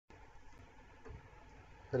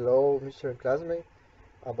Hello, Mr. Classmate.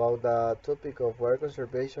 About the topic of water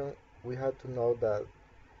conservation, we have to know that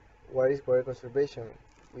what is water conservation?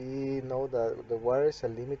 We know that the water is a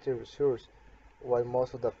limited resource, while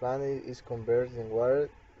most of the planet is converted in water,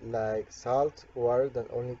 like salt water that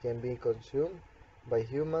only can be consumed by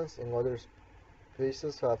humans and other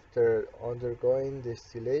species after undergoing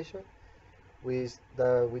distillation, which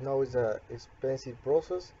we know is an expensive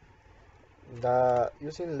process. The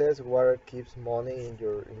using less water keeps money in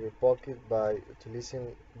your pocket by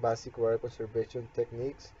utilizing basic water conservation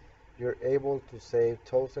techniques. You're able to save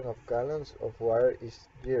thousands of gallons of water each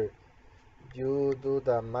year. You do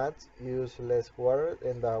the math, use less water,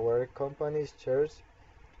 and the water companies charge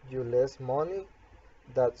you less money.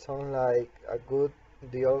 That sounds like a good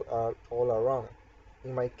deal all around.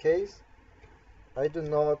 In my case, I do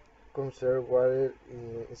not conserve water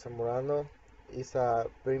in Zamorano. It's a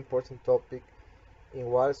very important topic it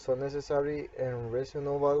was so necessary and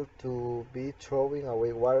reasonable to be throwing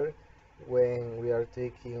away water when we are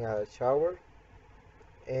taking a shower.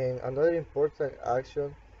 And another important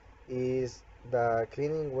action is the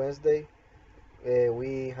cleaning Wednesday.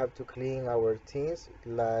 We have to clean our things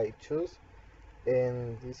like shoes,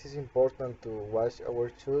 and this is important to wash our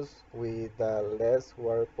shoes with the less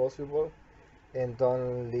water possible and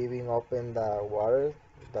don't leaving open the water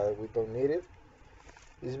that we don't need it.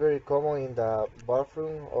 It's very common in the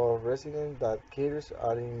bathroom of residents that kits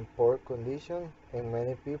are in poor condition and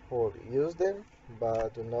many people use them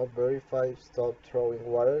but do not verify stop throwing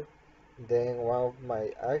water. Then one of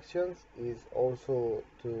my actions is also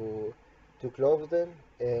to close them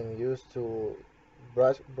and use to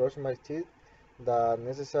brush my teeth the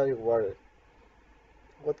necessary water.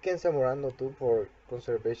 What can Zamorano do for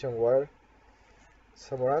conservation water?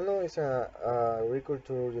 Zamorano is a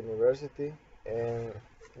agricultural university and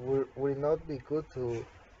will not be good to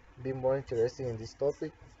be more interested in this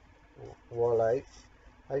topic. Well, I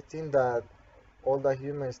think that all the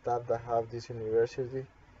human staff that have this university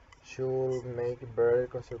should make better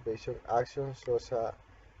conservation actions such as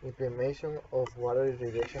implementation of water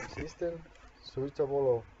irrigation system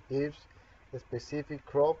suitable of each specific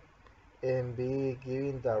crop and be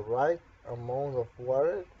given the right amount of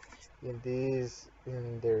water in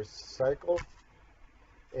their cycle.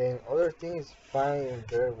 And other things find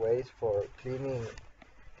better ways for cleaning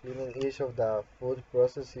each of the food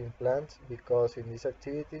processing plants because in these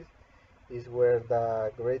activities is where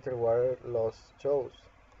the greater water loss shows.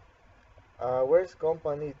 Whereas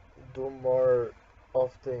companies do more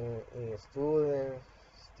often in students,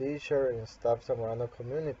 teachers, and staff Zamorano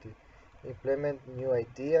community implement new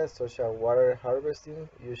ideas such as water harvesting,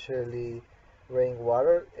 usually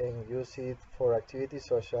rainwater, and use it for activities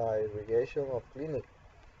such as irrigation or cleaning.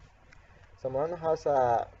 Zamorano has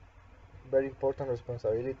a very important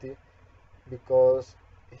responsibility because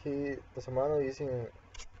the Zamorano is in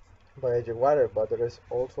by the water, but there is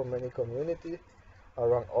also many communities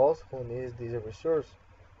around us who need this resource.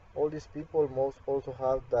 All these people must also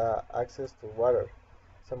have the access to water.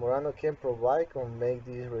 Zamorano can provide and make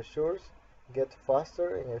this resource get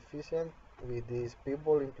faster and efficient with these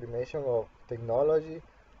people implementation of technology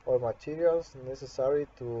or materials necessary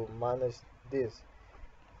to manage this.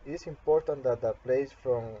 It is important that the place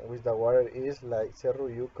from which the water is, like Cerro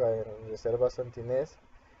Yuca and Reserva Santinés,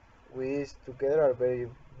 which together are very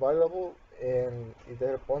valuable, and it's the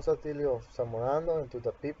responsibility of Zamorano and to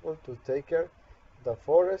the people to take care the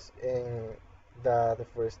forest and the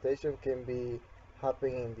deforestation can be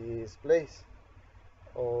happening in this place.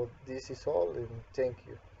 Oh, this is all and thank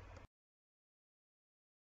you.